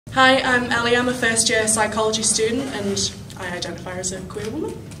Hi, I'm Ellie. I'm a first year psychology student and I identify as a queer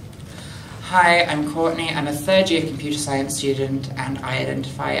woman. Hi, I'm Courtney. I'm a third year computer science student and I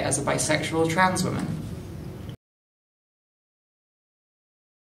identify as a bisexual trans woman.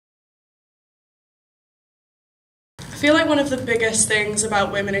 I feel like one of the biggest things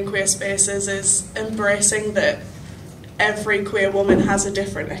about women in queer spaces is embracing that every queer woman has a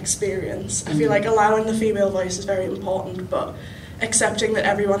different experience. I feel like allowing the female voice is very important, but accepting that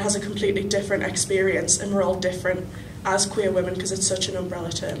everyone has a completely different experience and we're all different as queer women, because it's such an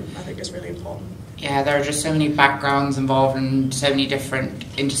umbrella term, I think is really important. Yeah, there are just so many backgrounds involved and so many different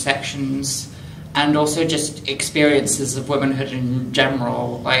intersections and also just experiences of womanhood in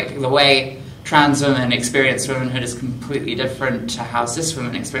general. Like the way trans women experience womanhood is completely different to how cis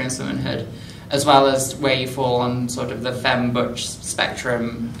women experience womanhood, as well as where you fall on sort of the femme-butch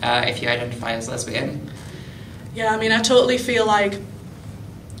spectrum if you identify as lesbian. Yeah, I mean, I totally feel like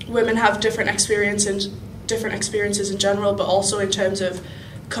women have different experiences in general, but also in terms of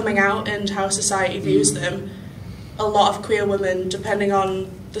coming out and how society views them. A lot of queer women, depending on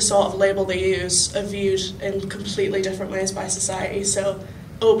the sort of label they use, are viewed in completely different ways by society. So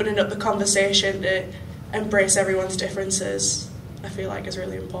opening up the conversation to embrace everyone's differences, I feel like, is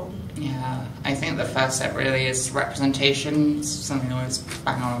really important. Yeah, I think the first step really is representation. It's something I always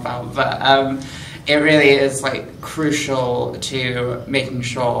bang on about, but it really is like crucial to making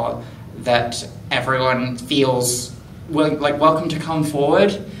sure that everyone feels welcome to come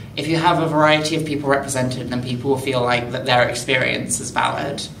forward. If you have a variety of people represented, then people will feel like that their experience is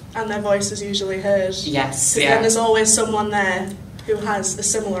valid. And their voice is usually heard. Yes, yeah. Then there's always someone there who has a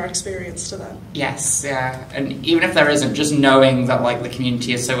similar experience to them. Yes, yeah. And even if there isn't, just knowing that like the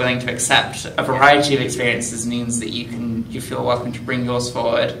community is so willing to accept a variety of experiences means that you feel welcome to bring yours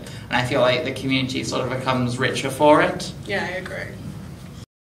forward. And I feel like the community sort of becomes richer for it. Yeah, I agree.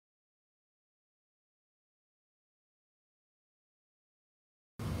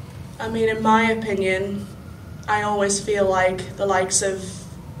 I mean, in my opinion, I always feel like the likes of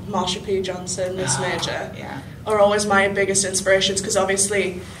Marsha P. Johnson, Miss Major, are always my biggest inspirations, because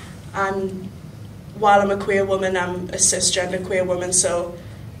obviously while I'm a queer woman, I'm a cisgender queer woman, so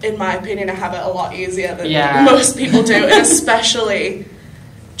in my opinion I have it a lot easier than most people do, and especially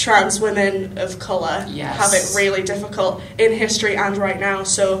trans women of colour have it really difficult in history and right now.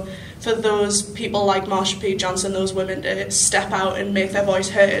 So for those people like Marsha P. Johnson, those women to step out and make their voice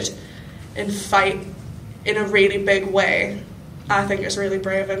heard and fight in a really big way, I think it's really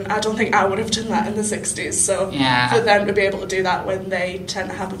brave, and I don't think I would have done that in the 60s, so for them to be able to do that when they tend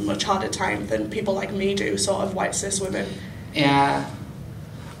to have a much harder time than people like me do, sort of white cis women. Yeah,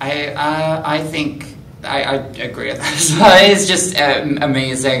 I think I agree with that. It's just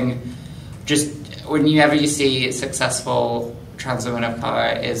amazing. Just whenever you see successful trans women of colour,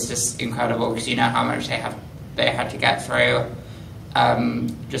 it's just incredible, because you know how much they had to get through.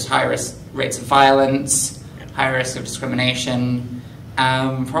 Just high risk rates of violence, high risk of discrimination.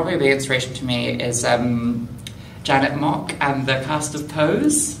 Probably the inspiration to me is Janet Mock and the cast of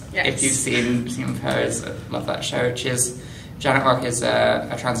Pose. Yes. If you've seen Pose, I love that show. Janet Mock is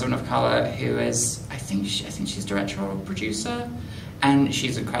a trans woman of colour who is, I think she's director or producer, and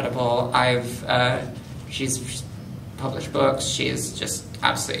she's incredible. She's published books. She's just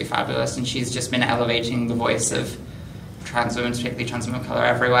absolutely fabulous, and she's just been elevating the voice of trans women, particularly trans women of colour,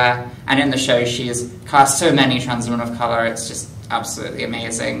 everywhere. And in the show, she has cast so many trans women of colour. It's just absolutely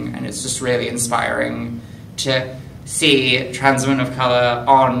amazing, and it's just really inspiring to see trans women of colour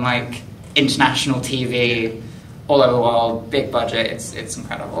on like international TV all over the world, big budget. It's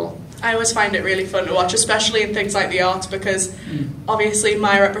incredible. I always find it really fun to watch, especially in things like the arts, because obviously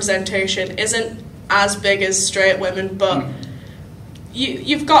my representation isn't as big as straight women, but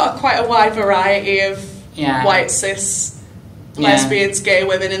you've got quite a wide variety of white cis lesbians, gay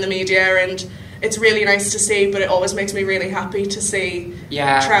women in the media, and it's really nice to see, but it always makes me really happy to see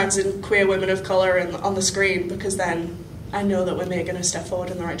trans and queer women of colour on the screen, because then I know that we're making a step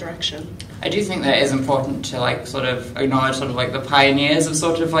forward in the right direction. I do think that it is important to like sort of acknowledge sort of like the pioneers of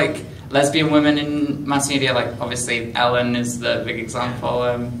sort of like lesbian women in mass media. Like obviously Ellen is the big example,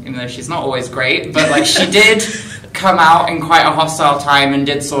 even though she's not always great, but like she did come out in quite a hostile time and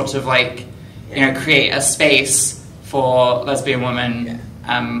did sort of like create a space for lesbian women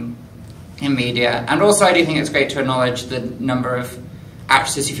in media. And also I do think it's great to acknowledge the number of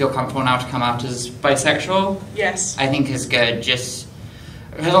actresses who feel comfortable now to come out as bisexual. Yes. I think is good, just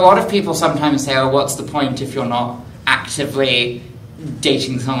because a lot of people sometimes say, oh, what's the point if you're not actively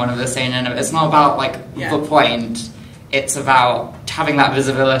dating someone of the same gender? It's not about like the point, it's about having that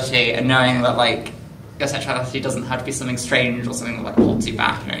visibility and knowing that like your sexuality doesn't have to be something strange or something that like holds you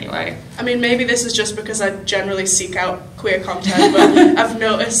back in any way. I mean, maybe this is just because I generally seek out queer content, but I've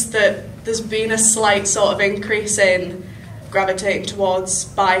noticed that there's been a slight sort of increase in gravitating towards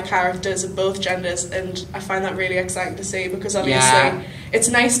bi characters of both genders, and I find that really exciting to see, because obviously it's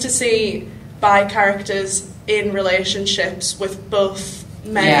nice to see bi characters in relationships with both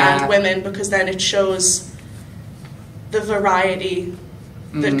men and women, because then it shows the variety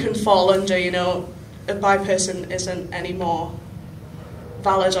that can fall under, you know, a bi person isn't any more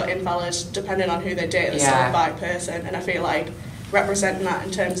valid or invalid depending on who they date. They're still a bi person, and I feel like representing that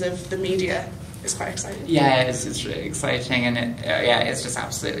in terms of the media is quite exciting. Yeah, it's really exciting, and it's just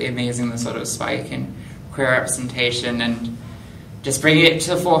absolutely amazing, the sort of spike in queer representation and just bringing it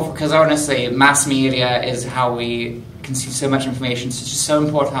to the forefront, because honestly, mass media is how we consume so much information, so it's just so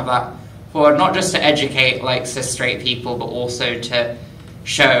important to have that forward, not just to educate like cis straight people, but also to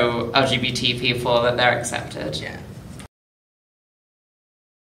show LGBT people that they're accepted. Yeah.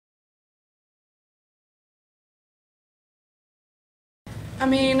 I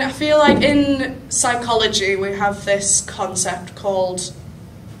mean, I feel like in psychology we have this concept called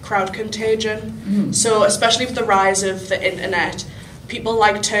crowd contagion. So especially with the rise of the internet, people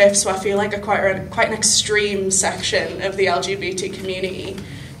like TERFs, who I feel like are quite an extreme section of the LGBT community,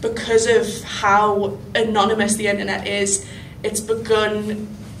 because of how anonymous the internet is, it's begun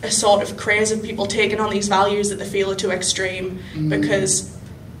a sort of craze of people taking on these values that they feel are too extreme, because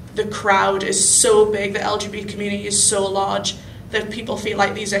the crowd is so big, the LGBT community is so large, that people feel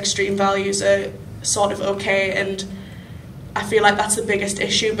like these extreme values are sort of okay. And I feel like that's the biggest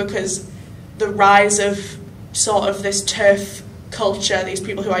issue, because the rise of sort of this TERF culture, these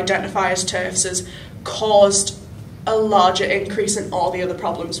people who identify as TERFs, has caused a larger increase in all the other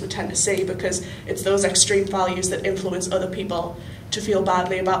problems we tend to see, because it's those extreme values that influence other people to feel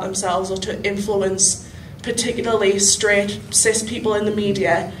badly about themselves, or to influence particularly straight cis people in the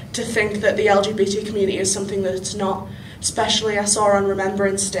media to think that the LGBT community is something that it's not. Especially I saw on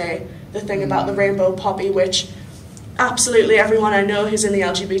Remembrance Day the thing about the rainbow poppy, which absolutely everyone I know who's in the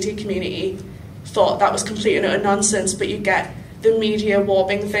LGBT community thought that was complete and utter nonsense, but you get the media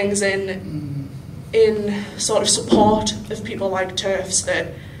warping things in sort of support of people like TERFs that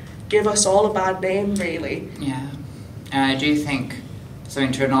give us all a bad name, really. Yeah, and I do think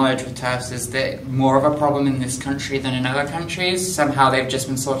something to acknowledge with TERFs is that more of a problem in this country than in other countries. Somehow they've just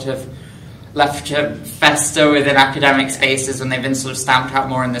been sort of left to fester within academic spaces, and they've been sort of stamped out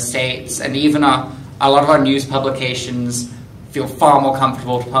more in the States, and even a lot of our news publications feel far more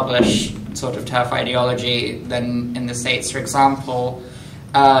comfortable to publish sort of TERF ideology than in the States. For example,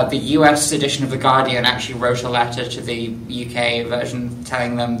 the US edition of The Guardian actually wrote a letter to the UK version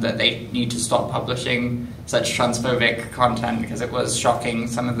telling them that they need to stop publishing such transphobic content, because it was shocking,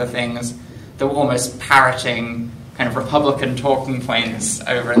 some of the things that were almost parroting kind of Republican talking points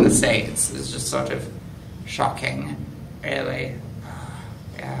over in the States. Is just sort of shocking, really.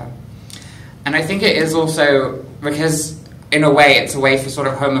 Yeah. And I think it is also because, in a way, it's a way for sort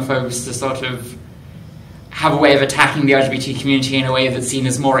of homophobes to sort of have a way of attacking the LGBT community in a way that's seen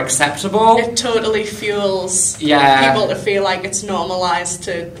as more acceptable. It totally fuels people to feel like it's normalised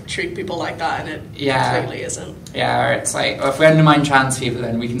to treat people like that, and it completely isn't. Yeah, it's like, well, if we undermine trans people,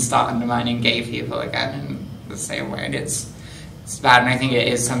 then we can start undermining gay people again in the same way, and it's bad. And I think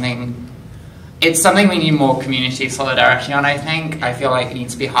it's something we need more community solidarity on. I feel like it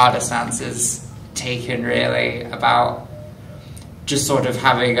needs to be harder stances taken, really, about just sort of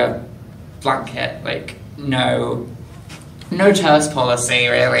having a blanket, like, no TERFs policy,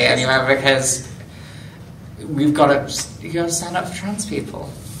 really, anywhere, because you got to stand up for trans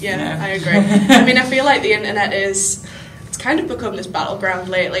people. Yeah, you know? I agree. I mean, I feel like the internet it's kind of become this battleground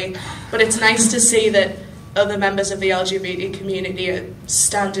lately, but it's nice to see that other members of the LGBT community are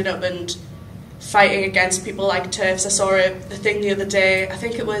standing up and fighting against people like TERFs. I saw a thing the other day, I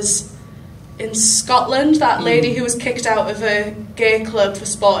think it was in Scotland, that lady who was kicked out of a gay club for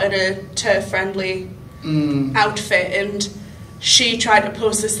sporting a TERF-friendly outfit, and she tried to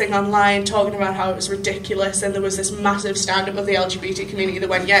post this thing online talking about how it was ridiculous, and there was this massive stand-up of the LGBT community that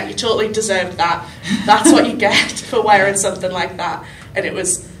went, yeah, you totally deserved that. That's what you get for wearing something like that. And it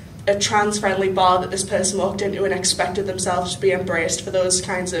was a trans-friendly bar that this person walked into and expected themselves to be embraced for those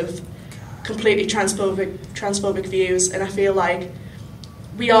kinds of completely transphobic views. And I feel like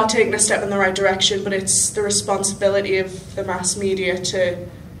we are taking a step in the right direction, but it's the responsibility of the mass media to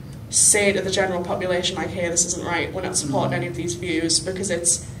say to the general population, like, hey, this isn't right, we're not supporting any of these views, because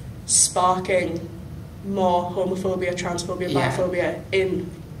it's sparking more homophobia, transphobia, biphobia in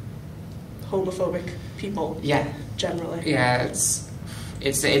homophobic people generally. Yeah,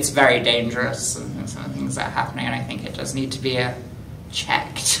 it's very dangerous, and some of the things that are happening, and I think it does need to be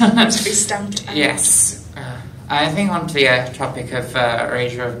checked. To be stamped out. Yes. I think on to the topic of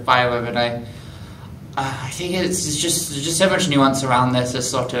erasure of bi women, I think it's just so much nuance around this as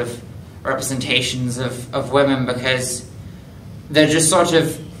sort of representations of women, because they're just sort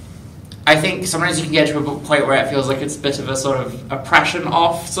of, I think sometimes you can get to a point where it feels like it's a bit of a sort of oppression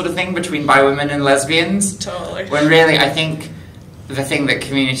off sort of thing between bi women and lesbians. Totally. When really, I think the thing that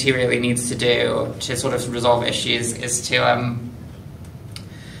community really needs to do to sort of resolve issues is to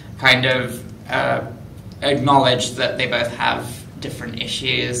kind of acknowledge that they both have different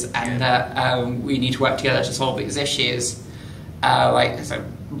issues, and that we need to work together to solve these issues. So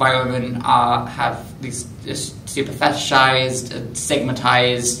bi women have these super fetishized and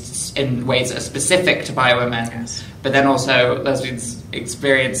stigmatized in ways that are specific to bi women. Yes. But then also lesbians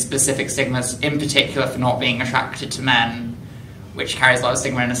experience specific stigmas, in particular for not being attracted to men, which carries a lot of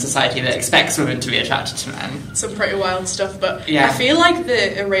stigma in a society that expects women to be attracted to men. Some pretty wild stuff, but yeah. I feel like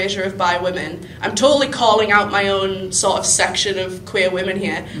the erasure of bi women, I'm totally calling out my own sort of section of queer women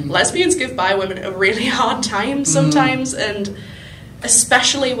here. Lesbians give bi women a really hard time sometimes, and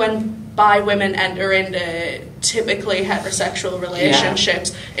especially when bi women enter into typically heterosexual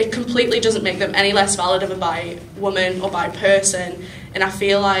relationships, it completely doesn't make them any less valid of a bi woman or bi person. And I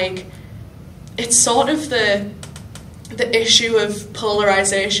feel like it's sort of the issue of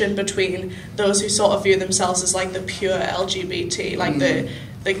polarization between those who sort of view themselves as like the pure LGBT, like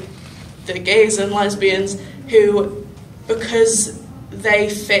the gays and lesbians, who, because they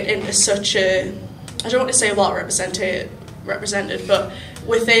fit into such a, I don't want to say well represented, but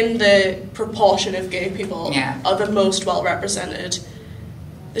within the proportion of gay people are the most well represented.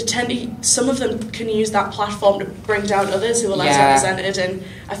 Some of them can use that platform to bring down others who are less represented, and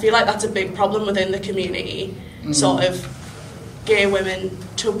I feel like that's a big problem within the community. Sort of gay women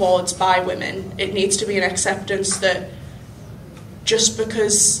towards bi women. It needs to be an acceptance that just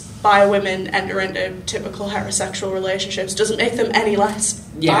because bi women enter into typical heterosexual relationships doesn't make them any less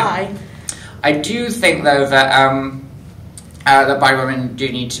bi. I do think though that that bi women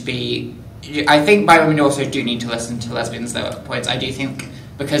do need to be. I think bi women also do need to listen to lesbians though at points. I do think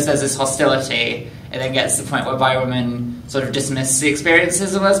because there's this hostility, it then gets to the point where bi women sort of dismiss the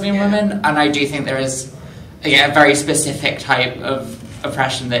experiences of lesbian women, and I do think there is a very specific type of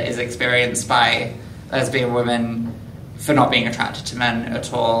oppression that is experienced by lesbian women for not being attracted to men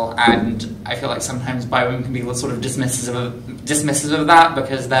at all, and I feel like sometimes bi women can be sort of dismissive of that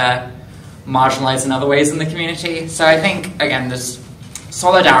because they're marginalised in other ways in the community. So I think, again, this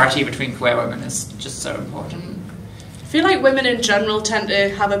solidarity between queer women is just so important. I feel like women in general tend to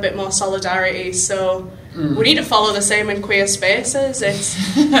have a bit more solidarity, so we need to follow the same in queer spaces.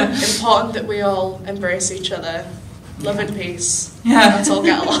 It's important that we all embrace each other. Love and peace. Let's all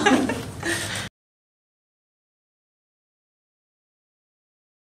get along.